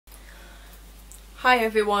Hi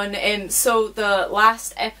everyone, so the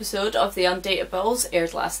last episode of the Undateables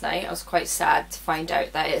aired last night. I was quite sad to find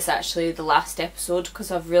out that it's actually the last episode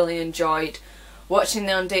because I've really enjoyed watching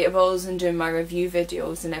the Undateables and doing my review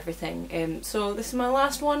videos and everything. So this is my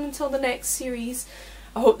last one until the next series.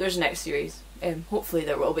 I hope there's a next series. Hopefully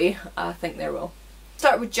there will be. I think there will.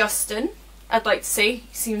 Start with Justin. I'd like to say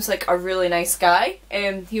he seems like a really nice guy.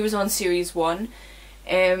 He was on series 1.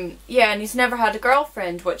 Yeah, and he's never had a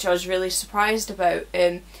girlfriend, which I was really surprised about.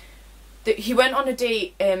 He went on a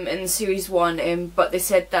date in series 1, but they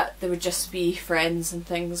said that they would just be friends and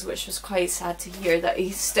things, which was quite sad to hear, that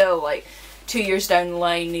he's still like 2 years down the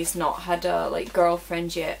line, he's not had a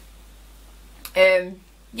girlfriend yet.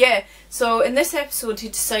 Yeah, so in this episode he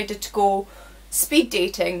decided to go speed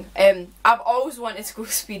dating. I've always wanted to go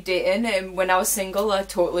speed dating. When I was single I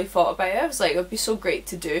totally thought about it. I was like, it would be so great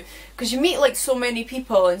to do, because you meet like so many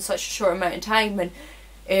people in such a short amount of time,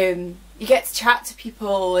 and you get to chat to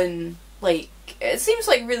people, and like it seems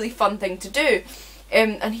like a really fun thing to do.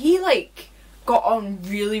 And he like got on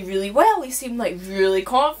really well. He seemed like really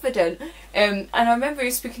confident. And I remember he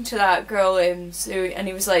was speaking to that girl, and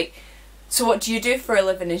he was like, so what do you do for a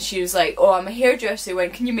living? And she was like, oh, I'm a hairdresser,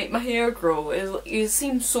 when can you make my hair grow? He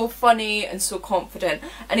seemed so funny and so confident,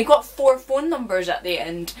 and he got 4 phone numbers at the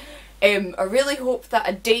end. I really hope that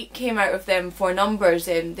a date came out of them 4 numbers.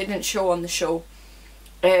 They didn't show on the show,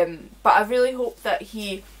 but I really hope that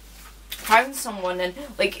he found someone. And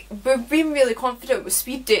like, we're being really confident with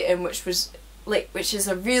speed dating, which is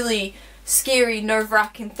a really scary,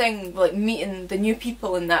 nerve-wracking thing, like meeting the new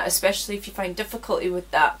people and that, especially if you find difficulty with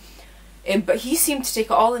that. But he seemed to take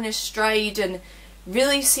it all in his stride and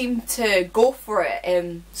really seemed to go for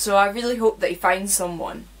it. So I really hope that he finds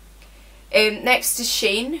someone. Next is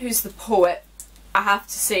Shane, who's the poet. I have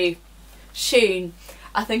to say, Shane,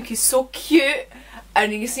 I think he's so cute,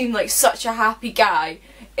 and he seemed like such a happy guy.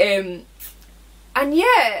 And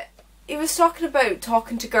yeah, he was talking about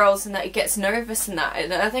talking to girls and that he gets nervous and that,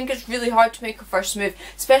 and I think it's really hard to make a first move,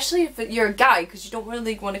 especially if you're a guy, because you don't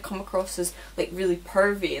really want to come across as like really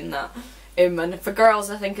pervy and that. And for girls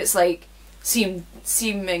I think it's like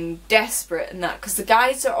seeming desperate and that, because the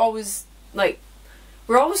guys are always like,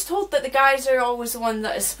 we're always told that the guys are always the one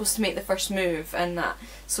that is supposed to make the first move and that,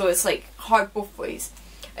 so it's like hard both ways.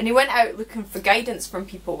 And he went out looking for guidance from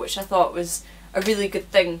people, which I thought was a really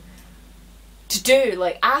good thing to do.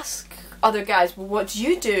 Like, ask other guys, well, what do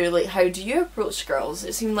you do? Like, how do you approach girls?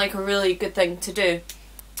 It seemed like a really good thing to do.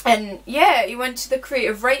 And yeah, he went to the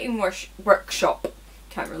creative writing workshop.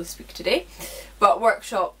 Can't really speak today, but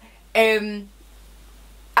workshop. And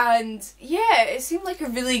yeah, it seemed like a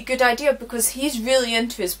really good idea, because he's really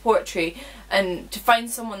into his poetry, and to find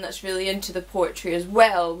someone that's really into the poetry as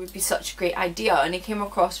well would be such a great idea. And he came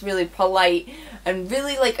across really polite and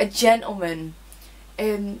really like a gentleman.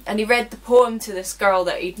 And he read the poem to this girl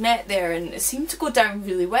that he'd met there, and it seemed to go down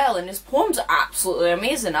really well, and his poems are absolutely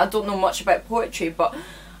amazing. I don't know much about poetry, but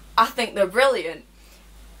I think they're brilliant.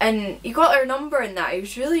 And he got her number and that, he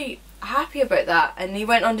was really happy about that, and he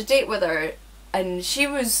went on a date with her, and she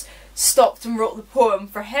was stopped and wrote the poem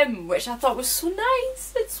for him, which I thought was so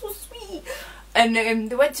nice. It's so sweet. And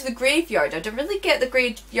they went to the graveyard. I didn't really get the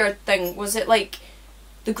graveyard thing. Was it like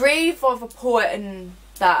the grave of a poet and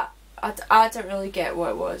that? I didn't really get what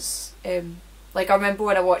it was. Like, I remember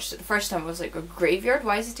when I watched it the first time I was like, a graveyard?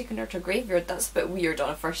 Why is he taking her to a graveyard? That's a bit weird on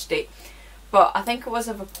a first date. But I think it was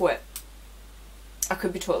of a poet. I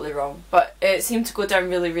could be totally wrong, but it seemed to go down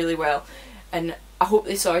really well, and I hope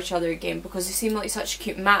they saw each other again, because they seemed like such a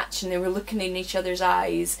cute match, and they were looking in each other's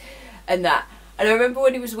eyes and that. And I remember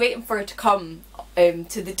when he was waiting for her to come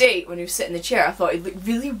to the date, when he was sitting in the chair, I thought he looked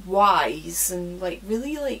really wise and like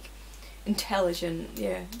really like intelligent.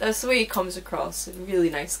 Yeah, that's the way he comes across. A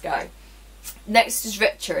really nice guy. Next is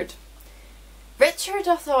Richard. Richard,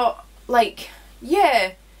 I thought, like,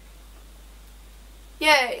 yeah,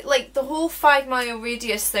 like the whole 5-mile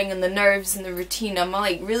radius thing and the nerves and the routine, I'm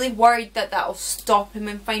like really worried that that'll stop him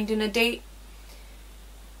in finding a date.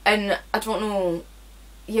 And I don't know,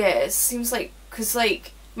 yeah, it seems like, because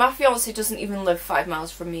like my fiance doesn't even live 5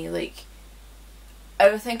 miles from me. Like,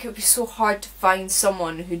 I think it would be so hard to find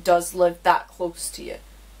someone who does live that close to you.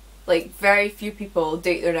 Like, very few people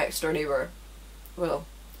date their next door neighbour. Well,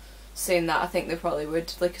 saying that, I think they probably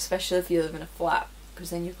would, like especially if you live in a flat, because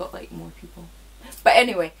then you've got like more people. But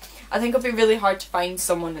anyway, I think it'll be really hard to find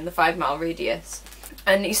someone in the 5-mile radius.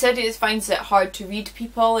 And he said he finds it hard to read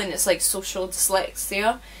people, and it's like social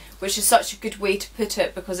dyslexia, which is such a good way to put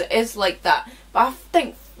it, because it is like that. But I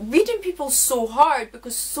think reading people's so hard,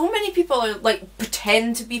 because so many people are like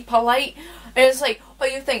pretend to be polite, and it's like, oh,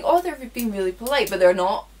 you think, oh, they're being really polite, but they're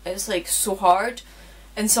not. It's like so hard,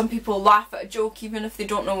 and some people laugh at a joke even if they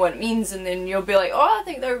don't know what it means, and then you'll be like, oh, I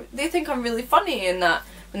think they think I'm really funny, and that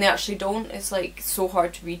when they actually don't. It's like so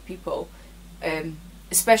hard to read people,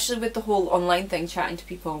 especially with the whole online thing, chatting to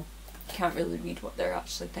people. You can't really read what they're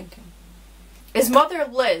actually thinking. His mother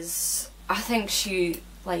Liz, I think she's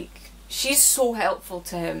so helpful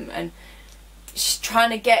to him, and she's trying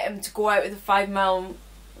to get him to go out of the 5 mile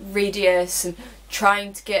radius and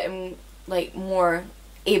trying to get him like more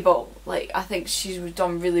able. Like, I think she's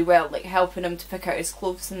done really well, like helping him to pick out his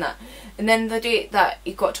clothes and that. And then the date that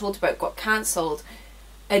he got told about got cancelled,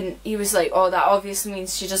 and he was like, oh, that obviously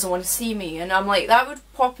means she doesn't want to see me. And I'm like, that would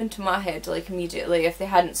pop into my head like immediately if they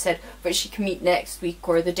hadn't said, but she can meet next week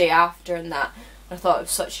or the day after and that. I thought it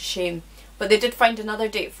was such a shame. But they did find another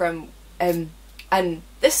date for him, and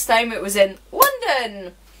this time it was in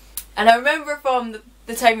London. And I remember from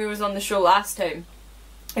the time he was on the show last time,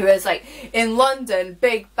 he was like, in London,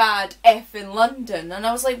 big bad F in London. And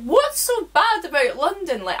I was like, what's so bad about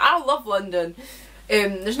London? Like, I love London.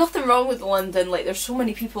 There's nothing wrong with London. Like, there's so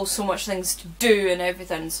many people, so much things to do and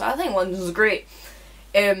everything. So I think London's great.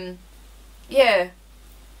 Yeah.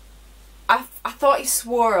 I thought he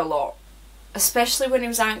swore a lot. Especially when he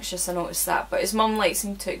was anxious, I noticed that. But his mum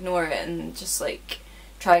seemed to ignore it and just like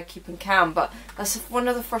try to keep him calm. But that's one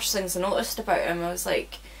of the first things I noticed about him. I was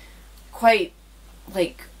like quite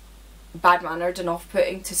like bad-mannered and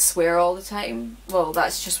off-putting to swear all the time. Well,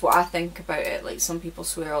 that's just what I think about it. Like, some people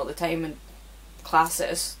swear all the time and class it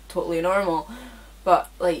as totally normal. But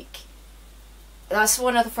like, that's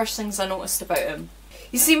one of the first things I noticed about him.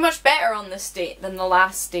 He seemed much better on this date than the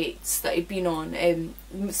last dates that he'd been on.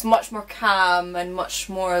 It's much more calm and much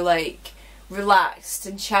more like relaxed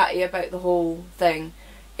and chatty about the whole thing.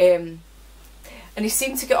 And he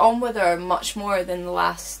seemed to get on with her much more than the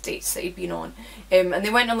last dates that he'd been on. And they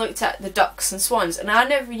went and looked at the ducks and swans, and I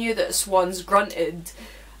never knew that swans grunted.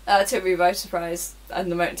 That took me by surprise,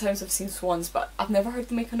 and the amount of times I've seen swans, but I've never heard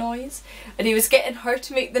them make a noise. And he was getting her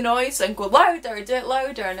to make the noise and go louder, do it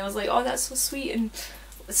louder, and I was like, oh, that's so sweet, and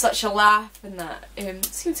such a laugh and that.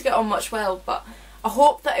 Seemed to get on much well, but I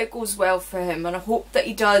hope that it goes well for him, and I hope that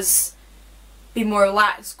he does be more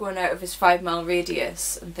relaxed going out of his 5 mile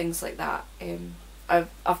radius and things like that.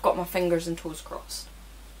 I've got my fingers and toes crossed.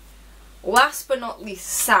 Last but not least,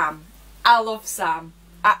 Sam. I love Sam.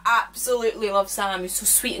 I absolutely love Sam. He's so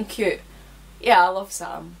sweet and cute. Yeah, I love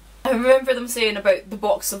Sam. I remember them saying about the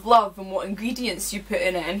box of love and what ingredients you put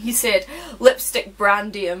in it, and he said lipstick,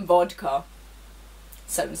 brandy and vodka.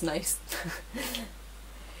 Sounds nice.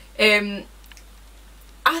 I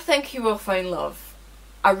think he will find love.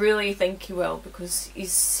 I really think he will, because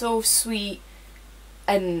he's so sweet,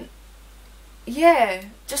 and yeah,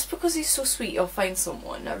 just because he's so sweet he'll find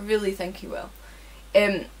someone. I really think he will.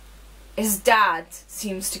 His dad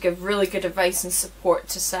seems to give really good advice and support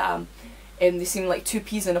to Sam. They seem like two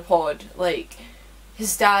peas in a pod. Like,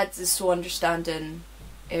 his dad is so understanding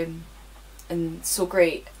and so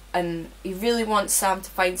great, and he really wants Sam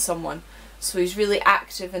to find someone, so he's really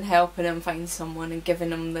active in helping him find someone and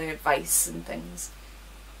giving him the advice and things.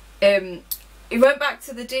 He went back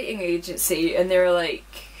to the dating agency and they were like,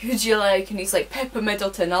 who do you like? And he's like, Pippa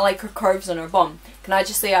Middleton, I like her curves on her bum. Can I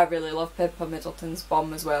just say I really love Pippa Middleton's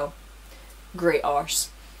bum as well. Great arse.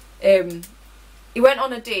 He went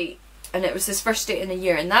on a date, and it was his first date in a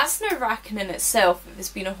year, and that's nerve-wracking in itself. If it's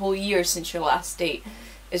been a whole year since your last date,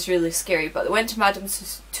 it's really scary. But they went to Madame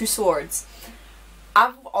Tussauds.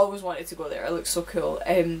 I've always wanted to go there, it looks so cool.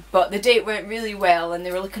 But the date went really well, and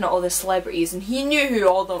they were looking at all the celebrities, and he knew who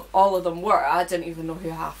all of them were. I didn't even know who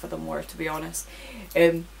half of them were, to be honest.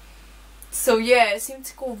 So yeah, it seemed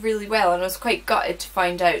to go really well, and I was quite gutted to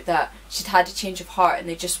find out that she'd had a change of heart and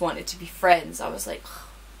they just wanted to be friends. I was like,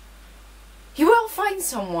 he will find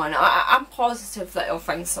someone. I'm positive that he'll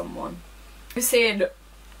find someone. He was saying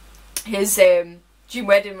his dream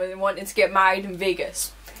wedding when they wanted to get married in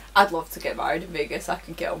Vegas. I'd love to get married in Vegas. I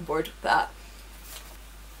can get on board with that.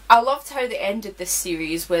 I loved how they ended this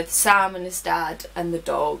series with Sam and his dad and the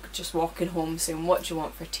dog just walking home saying, what do you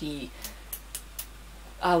want for tea?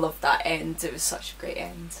 I loved that end. It was such a great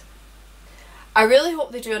end. I really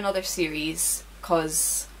hope they do another series,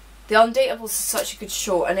 because The Undateables is such a good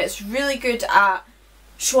show, and it's really good at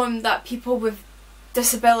showing that people with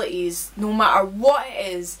disabilities, no matter what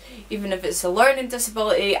it is, even if it's a learning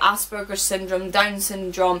disability, Asperger's syndrome, Down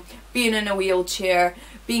syndrome, being in a wheelchair,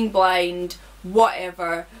 being blind,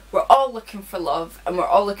 whatever, we're all looking for love, and we're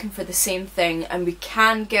all looking for the same thing, and we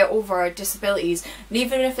can get over our disabilities, and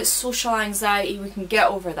even if it's social anxiety, we can get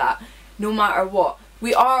over that, no matter what.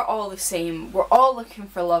 We are all the same, we're all looking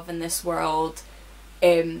for love in this world,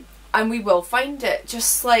 and and we will find it,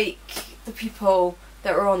 just like the people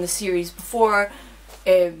that were on the series before.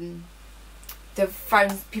 People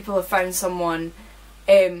have found someone.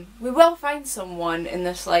 We will find someone in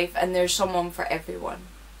this life, and there's someone for everyone.